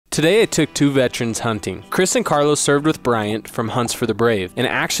Today I took two veterans hunting. Chris and Carlos served with Bryant from Hunts for the Brave and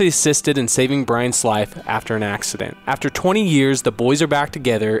actually assisted in saving Bryant's life after an accident. After 20 years, the boys are back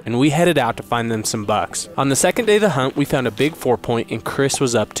together and we headed out to find them some bucks. On the second day of the hunt, we found a big 4-point and Chris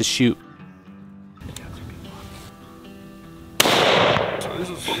was up to shoot. This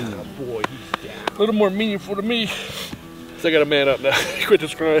is a little more meaningful to me. So I got a man up now. Quit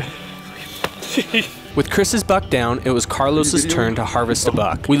this crying. With Chris's buck down, it was Carlos's turn to harvest a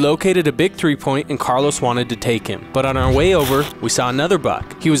buck. We located a big 3-point and Carlos wanted to take him, but on our way over, we saw another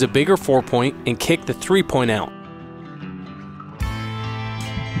buck. He was a bigger 4-point and kicked the 3-point out.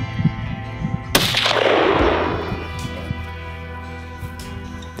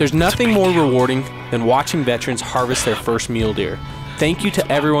 There's nothing more rewarding than watching veterans harvest their first mule deer. Thank you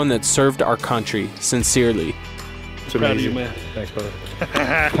to everyone that served our country, sincerely. Proud of you, man. Thanks, brother.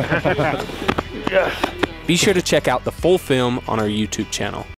 Be sure to check out the full film on our YouTube channel.